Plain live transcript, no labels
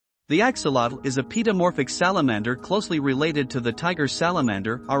The axolotl is a pedomorphic salamander closely related to the tiger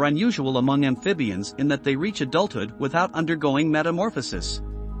salamander, are unusual among amphibians in that they reach adulthood without undergoing metamorphosis.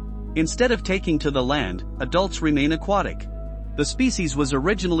 Instead of taking to the land, adults remain aquatic. The species was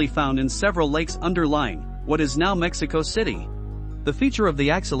originally found in several lakes underlying what is now Mexico City. The feature of the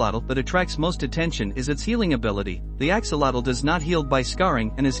axolotl that attracts most attention is its healing ability. The axolotl does not heal by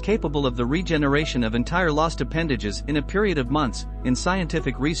scarring and is capable of the regeneration of entire lost appendages in a period of months, in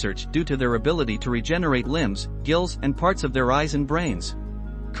scientific research due to their ability to regenerate limbs, gills and parts of their eyes and brains.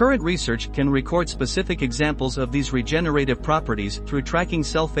 Current research can record specific examples of these regenerative properties through tracking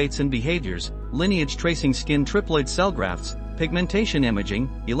cell fates and behaviors, lineage tracing skin triploid cell grafts, pigmentation imaging,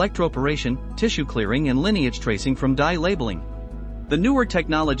 electroporation, tissue clearing and lineage tracing from dye labeling. The newer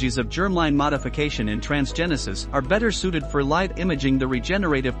technologies of germline modification and transgenesis are better suited for live imaging the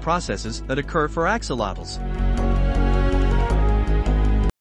regenerative processes that occur for axolotls.